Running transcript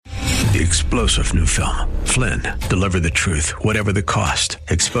The explosive new film, Flynn, deliver the truth, whatever the cost.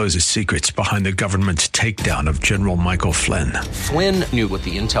 Exposes secrets behind the government's takedown of General Michael Flynn. Flynn knew what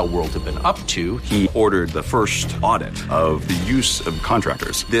the intel world had been up to. He ordered the first audit of the use of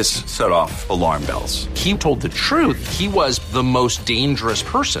contractors. This set off alarm bells. He told the truth. He was the most dangerous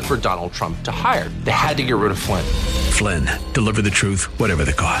person for Donald Trump to hire. They had to get rid of Flynn. Flynn, deliver the truth, whatever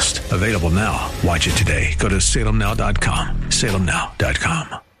the cost. Available now. Watch it today. Go to salemnow.com.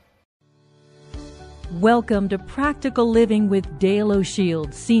 salemnow.com. Welcome to Practical Living with Dale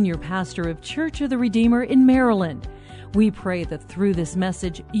O'Shields, Senior Pastor of Church of the Redeemer in Maryland. We pray that through this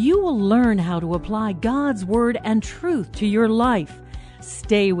message, you will learn how to apply God's Word and truth to your life.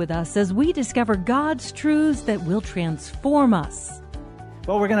 Stay with us as we discover God's truths that will transform us.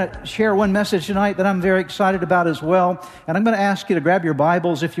 Well, we're going to share one message tonight that I'm very excited about as well. And I'm going to ask you to grab your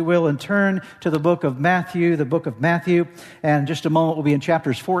Bibles, if you will, and turn to the book of Matthew, And in just a moment, we'll be in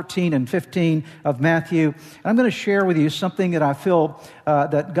chapters 14 and 15 of Matthew. And I'm going to share with you something that I feel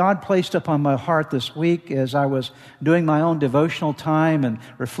that God placed upon my heart this week as I was doing my own devotional time and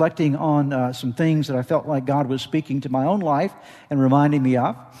reflecting on some things that I felt like God was speaking to my own life and reminding me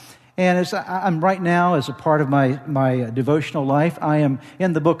of. And as I'm right now, as a part of my devotional life, I am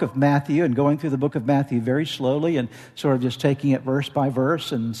in the book of Matthew and going through the book of Matthew very slowly and sort of just taking it verse by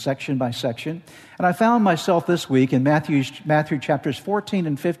verse and section by section. And I found myself this week in Matthew chapters 14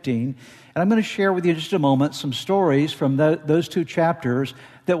 and 15, and I'm going to share with you in just a moment some stories from those two chapters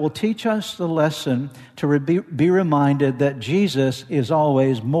that will teach us the lesson to be reminded that Jesus is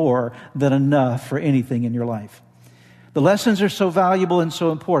always more than enough for anything in your life. The lessons are so valuable and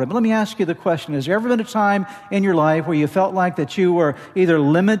so important. But let me ask you the question, has there ever been a time in your life where you felt like that you were either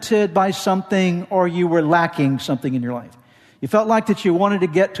limited by something or you were lacking something in your life? You felt like that you wanted to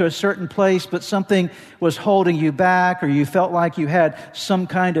get to a certain place, but something was holding you back, or you felt like you had some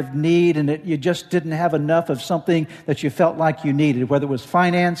kind of need and that you just didn't have enough of something that you felt like you needed, whether it was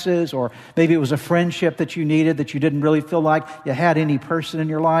finances or maybe it was a friendship that you needed that you didn't really feel like you had any person in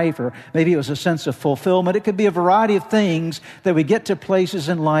your life, or maybe it was a sense of fulfillment. It could be a variety of things that we get to places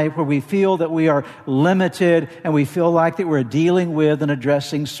in life where we feel that we are limited and we feel like that we're dealing with and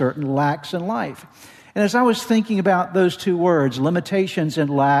addressing certain lacks in life. And as I was thinking about those two words, limitations and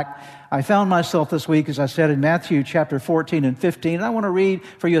lack, I found myself this week, as I said, in Matthew chapter 14 and 15. And I want to read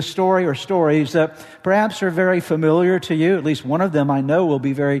for you a story or stories that perhaps are very familiar to you. At least one of them I know will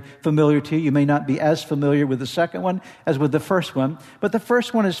be very familiar to you. You may not be as familiar with the second one as with the first one. But the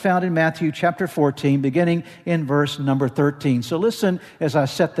first one is found in Matthew chapter 14, beginning in verse number 13. So listen as I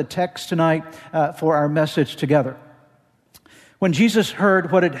set the text tonight for our message together. When Jesus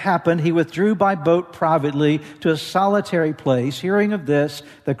heard what had happened, he withdrew by boat privately to a solitary place. Hearing of this,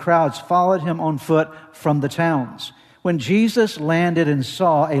 the crowds followed him on foot from the towns. When Jesus landed and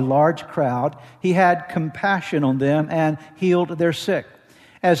saw a large crowd, he had compassion on them and healed their sick.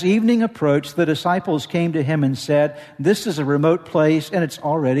 As evening approached, the disciples came to him and said, "This is a remote place and it's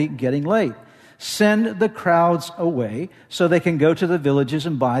already getting late. Send the crowds away so they can go to the villages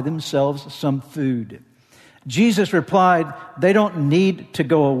and buy themselves some food." Jesus replied, "They don't need to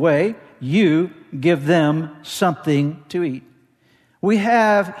go away. You give them something to eat." We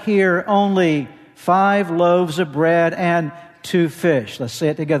have here only 5 loaves of bread and 2 fish. Let's say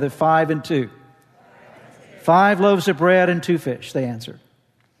it together, 5 and 2. 5 loaves of bread and 2 fish, they answered.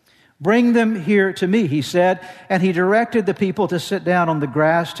 "Bring them here to me," he said, and he directed the people to sit down on the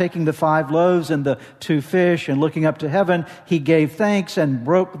grass, taking the 5 loaves and the 2 fish, and looking up to heaven, he gave thanks and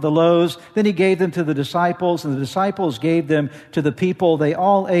broke the loaves. Then he gave them to the disciples, and the disciples gave them to the people. They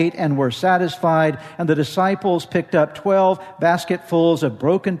all ate and were satisfied, and the disciples picked up 12 basketfuls of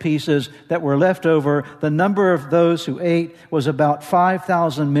broken pieces that were left over. The number of those who ate was about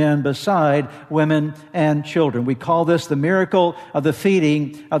 5,000 men, beside women and children. We call this the miracle of the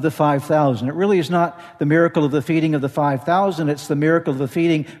feeding of the 5,000. It really is not the miracle of the feeding of the 5,000. It's the miracle of the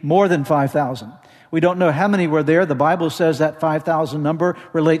feeding more than 5,000. We don't know how many were there. The Bible says that 5,000 number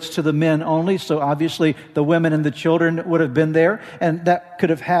relates to the men only. So obviously the women and the children would have been there. And that could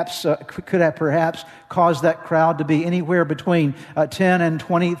have perhaps caused that crowd to be anywhere between 10 and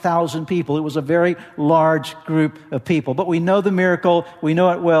 20,000 people. It was a very large group of people. But we know the miracle. We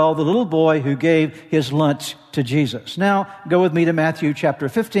know it well. The little boy who gave his lunch to Jesus. Now, go with me to Matthew chapter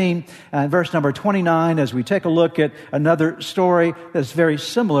 15 and verse number 29 as we take a look at another story that's very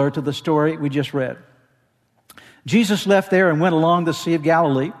similar to the story we just read. Jesus left there and went along the Sea of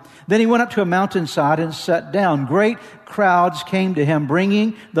Galilee. Then he went up to a mountainside and sat down. Great crowds came to him,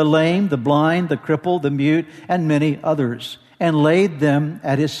 bringing the lame, the blind, the crippled, the mute, and many others, and laid them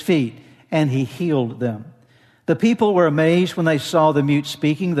at his feet, and he healed them. The people were amazed when they saw the mute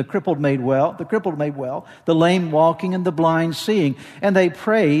speaking, the crippled made well, the lame walking, and the blind seeing, and they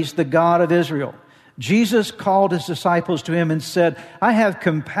praised the God of Israel. Jesus called his disciples to him and said, I have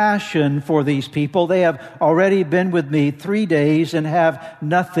compassion for these people. They have already been with me 3 days and have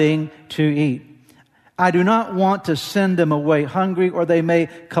nothing to eat. I do not want to send them away hungry, or they may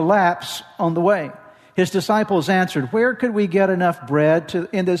collapse on the way. His disciples answered, where could we get enough bread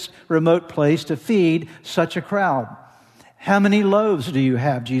in this remote place to feed such a crowd? How many loaves do you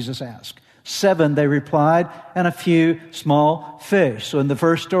have? Jesus asked. 7, they replied, and a few small fish. So in the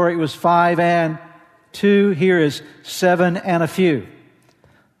first story, it was 5 and 2. Here is 7 and a few.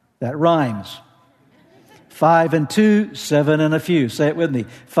 That rhymes. 5 and 2, 7 and a few. Say it with me.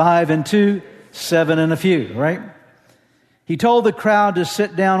 5 and 2, 7 and a few, right? He told the crowd to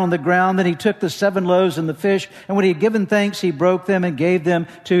sit down on the ground. Then he took the 7 loaves and the fish, and when he had given thanks, he broke them and gave them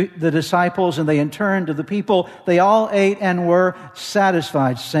to the disciples, and they in turn to the people. They all ate and were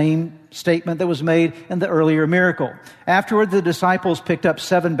satisfied. Same statement that was made in the earlier miracle. Afterward, the disciples picked up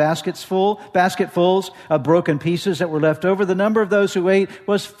 7 basketfuls of broken pieces that were left over. The number of those who ate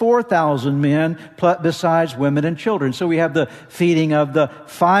was 4,000 men, besides women and children. So we have the feeding of the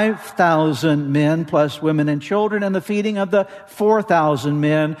 5,000 men plus women and children, and the feeding of the 4,000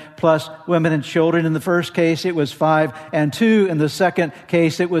 men plus women and children. In the first case, it was 5 and 2. In the second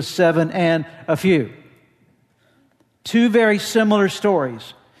case, it was 7 and a few. 2 very similar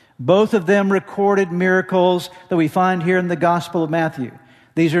stories. Both of them recorded miracles that we find here in the Gospel of Matthew.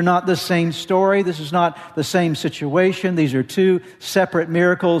 These are not the same story. This is not the same situation. These are 2 separate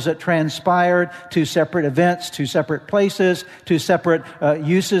miracles that transpired, 2 separate events, 2 separate places, 2 separate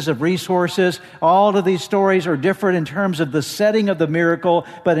uses of resources. All of these stories are different in terms of the setting of the miracle,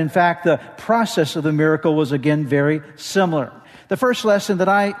 but in fact, the process of the miracle was again very similar. The first lesson that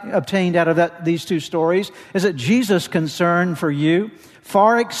I obtained out of these 2 stories is that Jesus' concern for you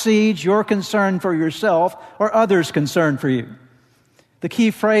far exceeds your concern for yourself or others' concern for you. The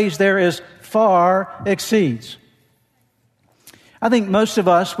key phrase there is far exceeds. I think most of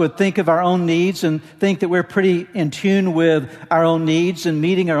us would think of our own needs and think that we're pretty in tune with our own needs and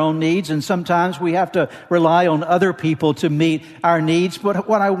meeting our own needs, and sometimes we have to rely on other people to meet our needs. But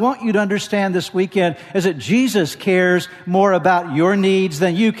what I want you to understand this weekend is that Jesus cares more about your needs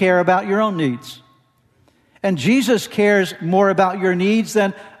than you care about your own needs. And Jesus cares more about your needs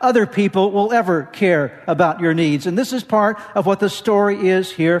than other people will ever care about your needs. And this is part of what the story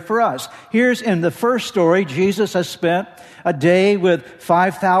is here for us. Here's in the first story, Jesus has spent a day with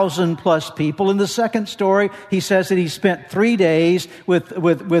 5,000 plus people. In the second story, he says that he spent 3 days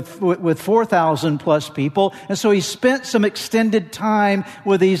with 4,000 plus people. And so he spent some extended time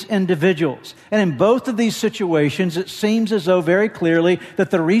with these individuals. And in both of these situations, it seems as though very clearly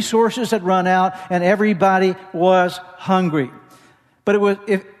that the resources had run out and everybody was hungry. But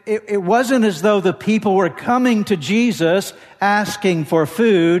it wasn't as though the people were coming to Jesus asking for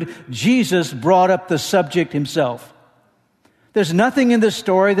food. Jesus brought up the subject himself. There's nothing in this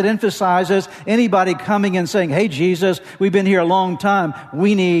story that emphasizes anybody coming and saying, hey, Jesus, we've been here a long time.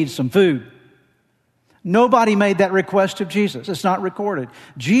 We need some food. Nobody made that request of Jesus. It's not recorded.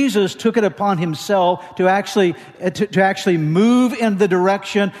 Jesus took it upon himself to actually move in the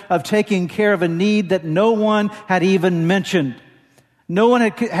direction of taking care of a need that no one had even mentioned. No one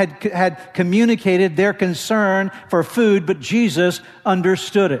had communicated their concern for food, but Jesus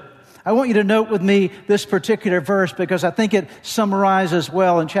understood it. I want you to note with me this particular verse because I think it summarizes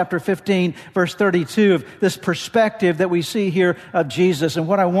well in chapter 15, verse 32 of this perspective that we see here of Jesus and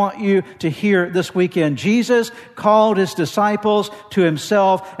what I want you to hear this weekend. Jesus called his disciples to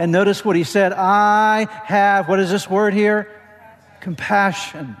himself, and notice what he said, I have, what is this word here?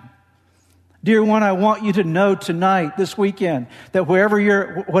 Compassion. Dear one, I want you to know tonight, this weekend, that whatever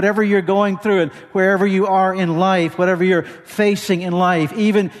you're going through and wherever you are in life, whatever you're facing in life,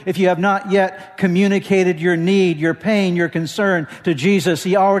 even if you have not yet communicated your need, your pain, your concern to Jesus,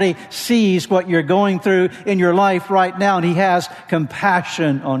 he already sees what you're going through in your life right now, and he has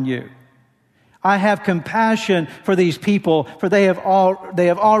compassion on you. I have compassion for these people, for they have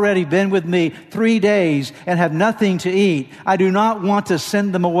already been with me 3 days and have nothing to eat. I do not want to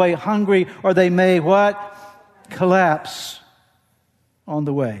send them away hungry, or they may what? Collapse on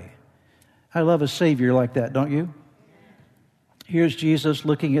the way. I love a Savior like that, don't you? Here's Jesus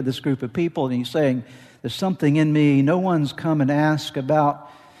looking at this group of people, and he's saying, there's something in me. No one's come and asked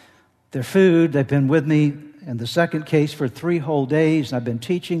about their food. They've been with me in the second case for 3 whole days, and I've been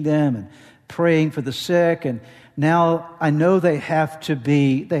teaching them and praying for the sick, and now I know they have to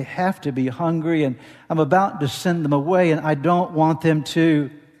be hungry, and I'm about to send them away, and I don't want them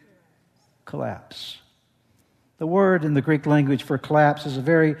to collapse. The word in the Greek language for collapse is a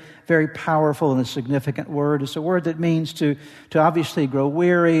very, very powerful and a significant word. It's a word that means to obviously grow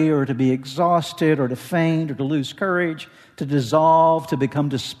weary or to be exhausted or to faint or to lose courage, to dissolve, to become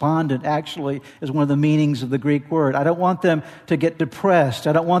despondent, actually, is one of the meanings of the Greek word. I don't want them to get depressed.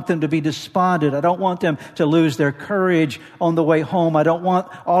 I don't want them to be despondent. I don't want them to lose their courage on the way home. I don't want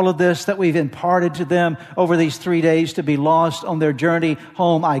all of this that we've imparted to them over these 3 days to be lost on their journey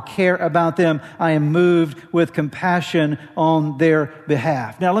home. I care about them. I am moved with compassion on their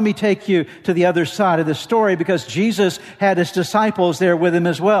behalf. Now, let me take you to the other side of the story, because Jesus had his disciples there with him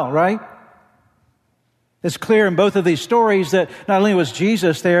as well, right? It's clear in both of these stories that not only was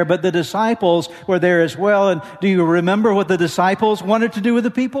Jesus there, but the disciples were there as well. And do you remember what the disciples wanted to do with the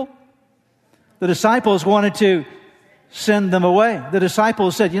people? The disciples wanted to send them away. The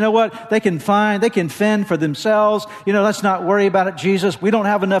disciples said, you know what? They can fend for themselves. Let's not worry about it, Jesus. We don't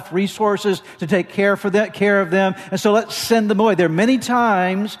have enough resources to take care of them. And so let's send them away. There are many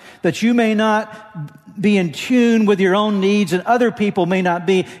times that you may not be in tune with your own needs, and other people may not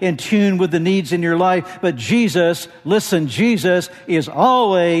be in tune with the needs in your life. But Jesus is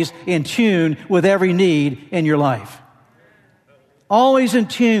always in tune with every need in your life. Always in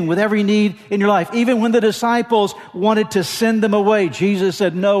tune with every need in your life. Even when the disciples wanted to send them away, Jesus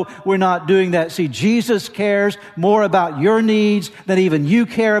said, no, we're not doing that. See, Jesus cares more about your needs than even you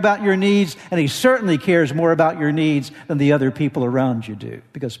care about your needs, and he certainly cares more about your needs than the other people around you do.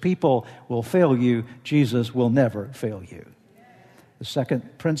 Because people will fail you, Jesus will never fail you. The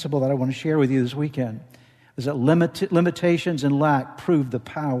second principle that I want to share with you this weekend is that limitations and lack prove the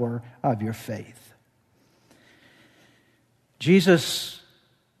power of your faith. Jesus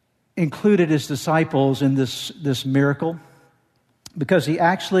included his disciples in this miracle because he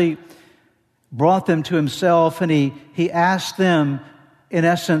actually brought them to himself, and he asked them, in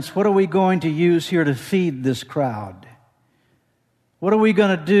essence, what are we going to use here to feed this crowd? What are we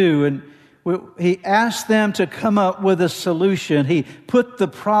going to do? And he asked them to come up with a solution. He put the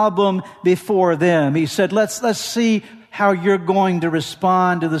problem before them. He said, let's see how you're going to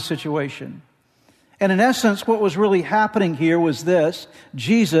respond to the situation. And in essence, what was really happening here was this.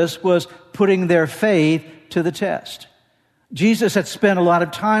 Jesus was putting their faith to the test. Jesus had spent a lot of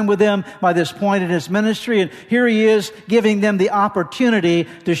time with them by this point in his ministry, and here he is giving them the opportunity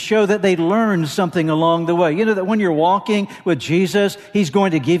to show that they learned something along the way. You know that when you're walking with Jesus, he's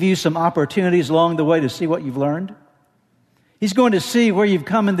going to give you some opportunities along the way to see what you've learned. He's going to see where you've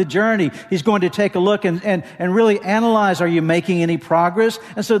come in the journey. He's going to take a look and really analyze, are you making any progress?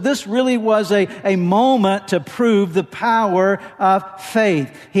 And so this really was a moment to prove the power of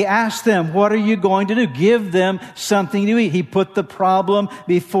faith. He asked them, what are you going to do? Give them something to eat. He put the problem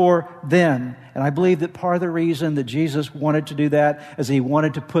before them. And I believe that part of the reason that Jesus wanted to do that is he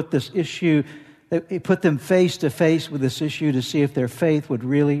wanted to put this issue, he put them face to face with this issue to see if their faith would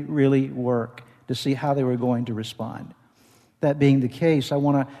really, really work, to see how they were going to respond. That being the case, I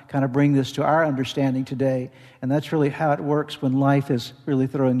want to kind of bring this to our understanding today, and that's really how it works when life is really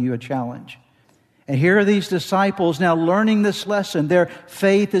throwing you a challenge. And here are these disciples now learning this lesson. Their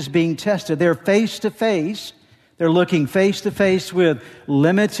faith is being tested. They're face to face. They're looking face to face with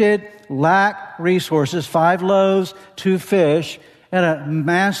limited, lack resources, 5 loaves, 2 fish, and a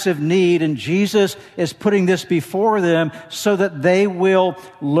massive need, and Jesus is putting this before them so that they will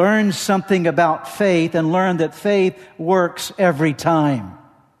learn something about faith and learn that faith works every time.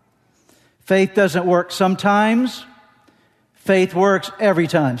 Faith doesn't work sometimes. Faith works every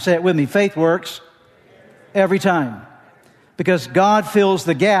time. Say it with me. Faith works every time. Because God fills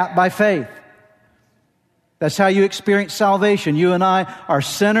the gap by faith. That's how you experience salvation. You and I are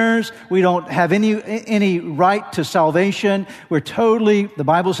sinners. We don't have any right to salvation. The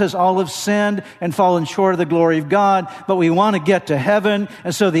Bible says all have sinned and fallen short of the glory of God, but we want to get to heaven.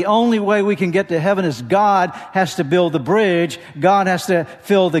 And so the only way we can get to heaven is God has to build the bridge. God has to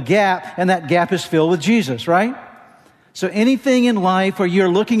fill the gap, and that gap is filled with Jesus, right? So anything in life where you're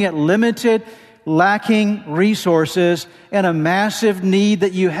looking at limited, lacking resources and a massive need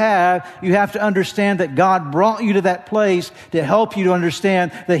that you have to understand that God brought you to that place to help you to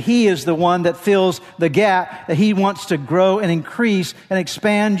understand that He is the one that fills the gap, that He wants to grow and increase and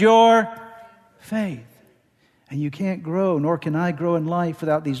expand your faith. And you can't grow, nor can I grow in life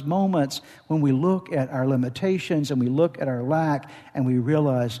without these moments when we look at our limitations and we look at our lack and we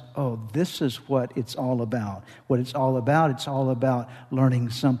realize, oh, this is what it's all about. What it's all about learning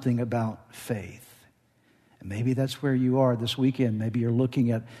something about faith. And maybe that's where you are this weekend. Maybe you're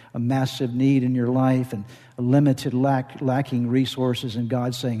looking at a massive need in your life and a limited lacking resources, and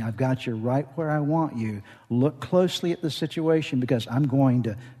God's saying, I've got you right where I want you. Look closely at the situation because I'm going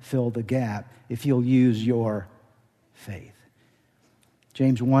to fill the gap if you'll use your faith.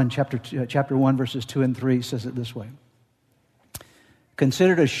 James 1, chapter 1, verses 2 and 3 says it this way.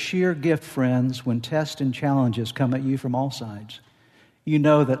 Consider it a sheer gift, friends, when tests and challenges come at you from all sides. You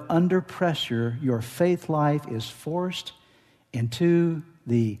know that under pressure, your faith life is forced into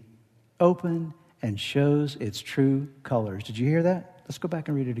the open and shows its true colors. Did you hear that? Let's go back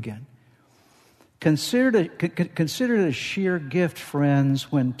and read it again. Consider it a sheer gift,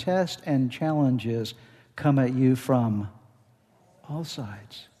 friends, when tests and challenges come at you from all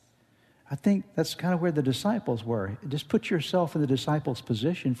sides. I think that's kind of where the disciples were. Just put yourself in the disciples'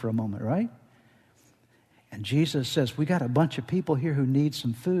 position for a moment, right? And Jesus says, we got a bunch of people here who need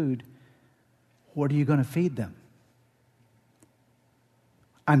some food. What are you going to feed them?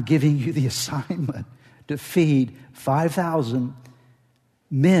 I'm giving you the assignment to feed 5,000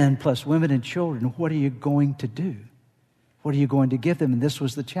 men plus women and children. What are you going to do? What are you going to give them? And this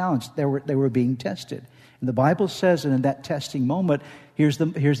was the challenge. They were being tested. And the Bible says that in that testing moment, here's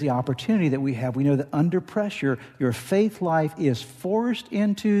the opportunity that we have. We know that under pressure, your faith life is forced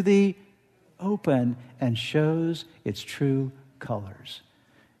into the open and shows its true colors.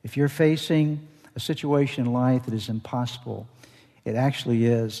 If you're facing a situation in life that is impossible, it actually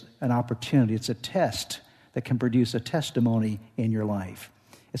is an opportunity. It's a test that can produce a testimony in your life.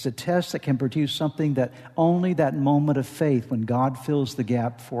 It's a test that can produce something that only that moment of faith when God fills the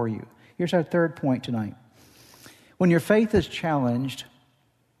gap for you. Here's our third point tonight. When your faith is challenged,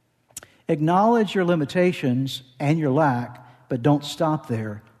 acknowledge your limitations and your lack, but don't stop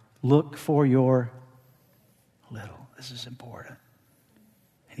there. Look for your little. This is important.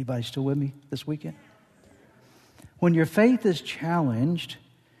 Anybody still with me this weekend? When your faith is challenged,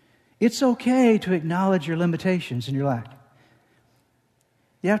 it's okay to acknowledge your limitations and your lack.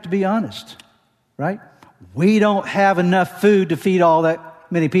 You have to be honest, right? We don't have enough food to feed all that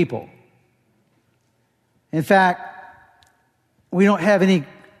many people. In fact, we don't have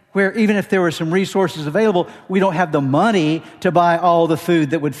anywhere, even if there were some resources available, we don't have the money to buy all the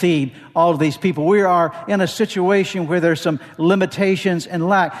food that would feed all of these people. We are in a situation where there's some limitations and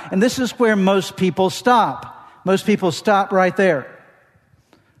lack. And this is where most people stop. Most people stop right there.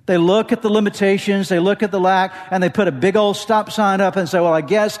 They look at the limitations, they look at the lack, and they put a big old stop sign up and say, well, I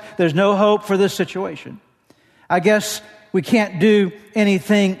guess there's no hope for this situation. I guess we can't do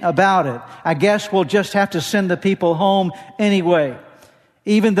anything about it. I guess we'll just have to send the people home anyway.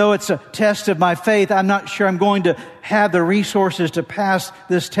 Even though it's a test of my faith, I'm not sure I'm going to have the resources to pass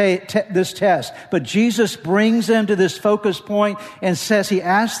this test. But Jesus brings them to this focus point and says, he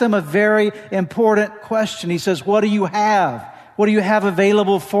asks them a very important question. He says, what do you have? What do you have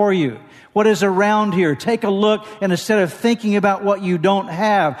available for you? What is around here? Take a look, and instead of thinking about what you don't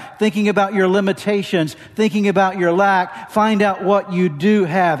have, thinking about your limitations, thinking about your lack, find out what you do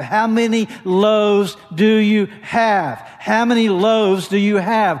have. How many loaves do you have? How many loaves do you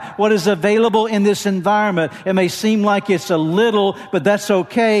have? What is available in this environment? It may seem like it's a little, but that's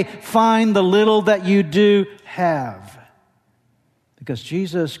okay. Find the little that you do have. Because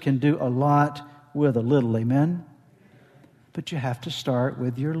Jesus can do a lot with a little, amen? But you have to start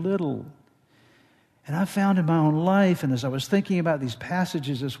with your little. And I found in my own life, and as I was thinking about these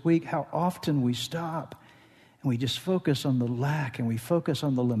passages this week, how often we stop and we just focus on the lack and we focus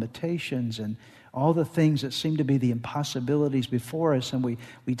on the limitations and all the things that seem to be the impossibilities before us, and we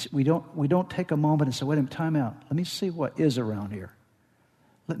don't take a moment and say, wait a minute, time out. Let me see what is around here.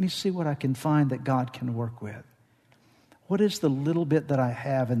 Let me see what I can find that God can work with. What is the little bit that I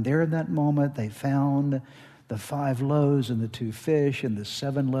have? And there in that moment, they found the 5 loaves and the 2 fish and the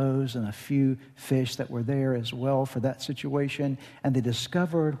 7 loaves and a few fish that were there as well for that situation. And they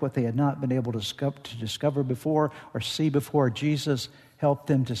discovered what they had not been able to discover before or see before. Jesus helped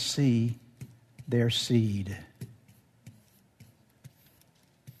them to see their seed.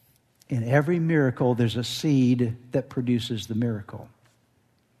 In every miracle, there's a seed that produces the miracle.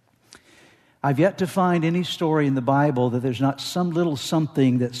 I've yet to find any story in the Bible that there's not some little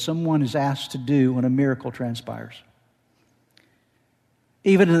something that someone is asked to do when a miracle transpires.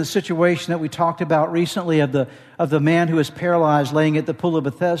 Even in the situation that we talked about recently of the man who is paralyzed laying at the pool of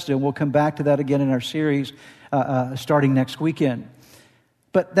Bethesda, and we'll come back to that again in our series starting next weekend.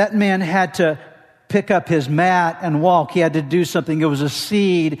 But that man had to pick up his mat and walk. He had to do something. It was a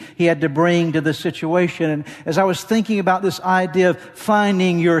seed he had to bring to the situation. And as I was thinking about this idea of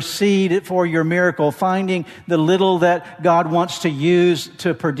finding your seed for your miracle, finding the little that God wants to use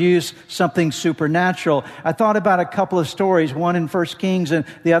to produce something supernatural, I thought about a couple of stories, one in 1 Kings and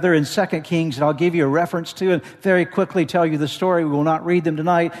the other in 2 Kings, and I'll give you a reference to and very quickly tell you the story. We will not read them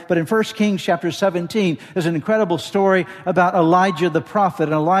tonight, but in 1 Kings chapter 17, there's an incredible story about Elijah the prophet.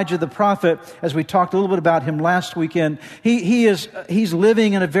 And Elijah the prophet, as we talked talked a little bit about him last weekend. He's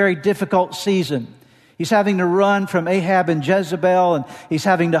living in a very difficult season. He's having to run from Ahab and Jezebel, and he's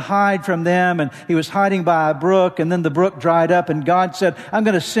having to hide from them, and he was hiding by a brook, and then the brook dried up, and God said, I'm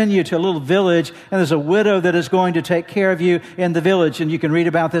going to send you to a little village, and there's a widow that is going to take care of you in the village. And you can read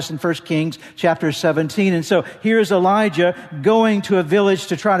about this in 1 Kings chapter 17. And so here's Elijah going to a village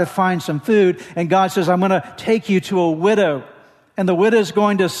to try to find some food, and God says, I'm going to take you to a widow. And the widow is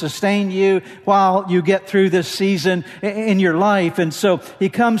going to sustain you while you get through this season in your life. And so he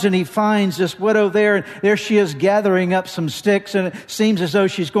comes and he finds this widow there, and there she is gathering up some sticks, and it seems as though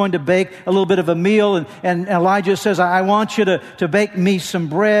she's going to bake a little bit of a meal. And Elijah says, I want you to bake me some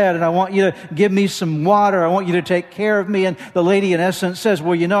bread, and I want you to give me some water. I want you to take care of me. And the lady in essence says,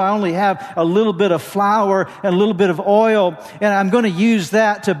 well, I only have a little bit of flour and a little bit of oil, and I'm going to use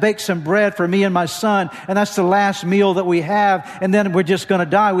that to bake some bread for me and my son. And that's the last meal that we have. And then we're just going to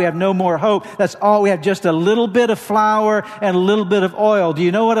die. We have no more hope. That's all. We have just a little bit of flour and a little bit of oil. Do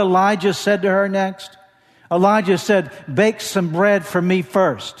you know what Elijah said to her next? Elijah said, bake some bread for me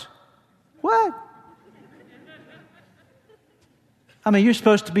first. What? I mean, you're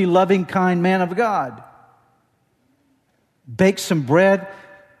supposed to be loving, kind man of God. Bake some bread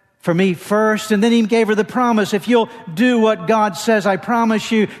for me first. And then he gave her the promise, if you'll do what God says, I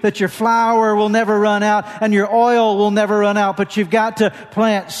promise you that your flour will never run out and your oil will never run out. But you've got to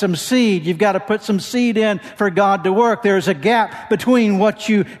plant some seed. You've got to put some seed in for God to work. There's a gap between what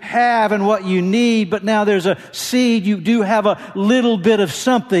you have and what you need, but now there's a seed. You do have a little bit of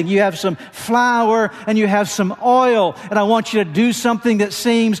something. You have some flour and you have some oil. And I want you to do something that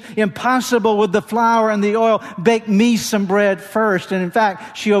seems impossible with the flour and the oil. Bake me some bread first. And in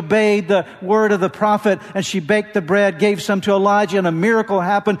fact, she obeyed the word of the prophet, and she baked the bread, gave some to Elijah, and a miracle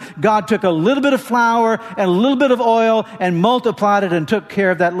happened. God took a little bit of flour and a little bit of oil and multiplied it and took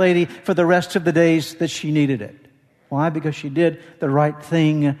care of that lady for the rest of the days that she needed it. Why? Because she did the right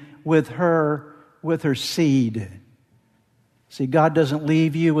thing with her seed. See, God doesn't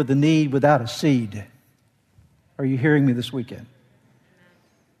leave you with a need without a seed. Are you hearing me this weekend?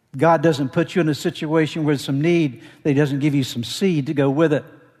 God doesn't put you in a situation with some need that He doesn't give you some seed to go with it.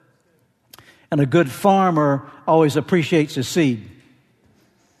 And a good farmer always appreciates his seed.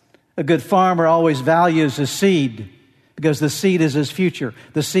 A good farmer always values his seed, because the seed is his future.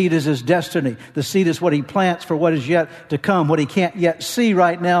 The seed is his destiny. The seed is what he plants for what is yet to come, what he can't yet see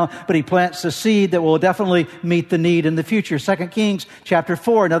right now, but he plants the seed that will definitely meet the need in the future. 2 Kings chapter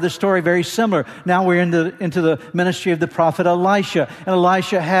 4, another story very similar. Now we're into the ministry of the prophet Elisha. And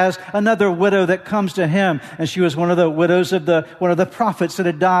Elisha has another widow that comes to him, and she was one of the widows of one of the prophets that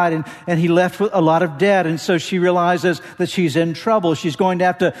had died, and he left with a lot of debt. And so she realizes that she's in trouble. She's going to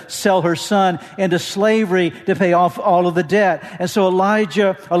have to sell her son into slavery to pay off all of the debt. And so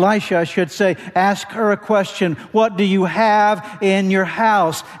Elisha, I should say, asked her a question. What do you have in your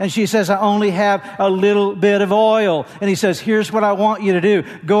house? And she says, I only have a little bit of oil. And he says, here's what I want you to do.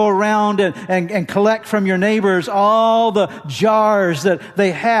 Go around and collect from your neighbors all the jars that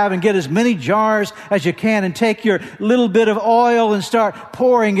they have, and get as many jars as you can, and take your little bit of oil and start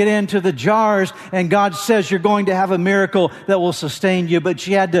pouring it into the jars. And God says you're going to have a miracle that will sustain you. But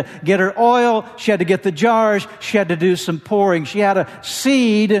she had to get her oil. She had to get the jars. She had to do some pouring. She had a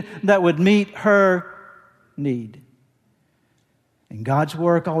seed that would meet her need. And God's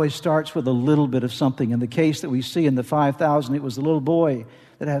work always starts with a little bit of something. In the case that we see in the 5,000, it was the little boy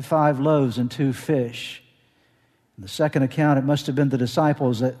that had 5 loaves and 2 fish. In the second account, it must have been the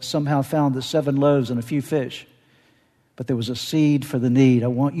disciples that somehow found the 7 loaves and a few fish. But there was a seed for the need. I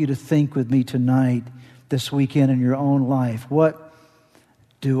want you to think with me tonight, this weekend, in your own life. What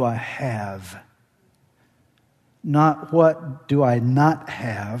do I have? Not what do I not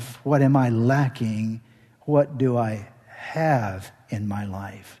have? What am I lacking? What do I have in my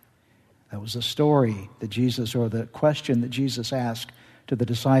life? That was the story that Jesus, or the question that Jesus asked to the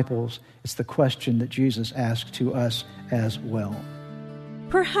disciples. It's the question that Jesus asked to us as well.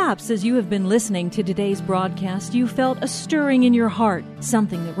 Perhaps as you have been listening to today's broadcast, you felt a stirring in your heart,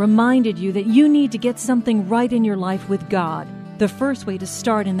 something that reminded you that you need to get something right in your life with God. The first way to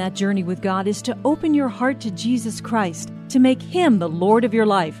start in that journey with God is to open your heart to Jesus Christ, to make Him the Lord of your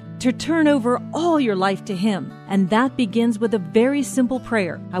life, to turn over all your life to Him. And that begins with a very simple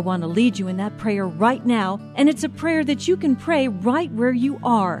prayer. I want to lead you in that prayer right now, and it's a prayer that you can pray right where you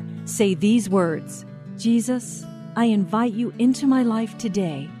are. Say these words: Jesus, I invite you into my life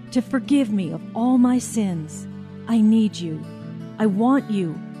today to forgive me of all my sins. I need you. I want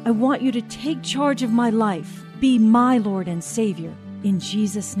you. I want you to take charge of my life. Be my Lord and Savior, in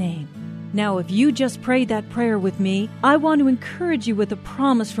Jesus' name. Now, if you just prayed that prayer with me, I want to encourage you with a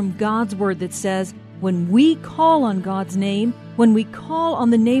promise from God's Word that says, when we call on God's name, when we call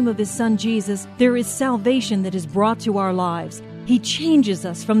on the name of His Son Jesus, there is salvation that is brought to our lives. He changes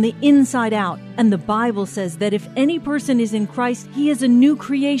us from the inside out. And the Bible says that if any person is in Christ, he is a new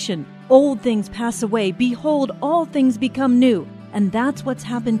creation. Old things pass away. Behold, all things become new. And that's what's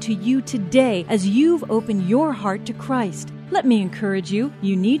happened to you today as you've opened your heart to Christ. Let me encourage you.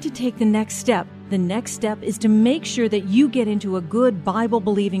 You need to take the next step. The next step is to make sure that you get into a good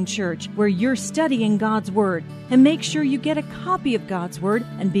Bible-believing church where you're studying God's Word. And make sure you get a copy of God's Word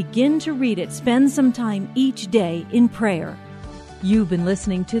and begin to read it. Spend some time each day in prayer. You've been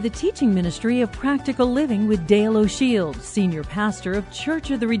listening to the teaching ministry of Practical Living with Dale O'Shield, Senior Pastor of Church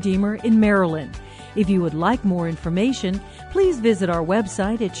of the Redeemer in Maryland. If you would like more information, please visit our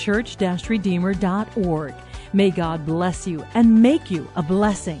website at church-redeemer.org. May God bless you and make you a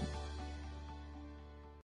blessing.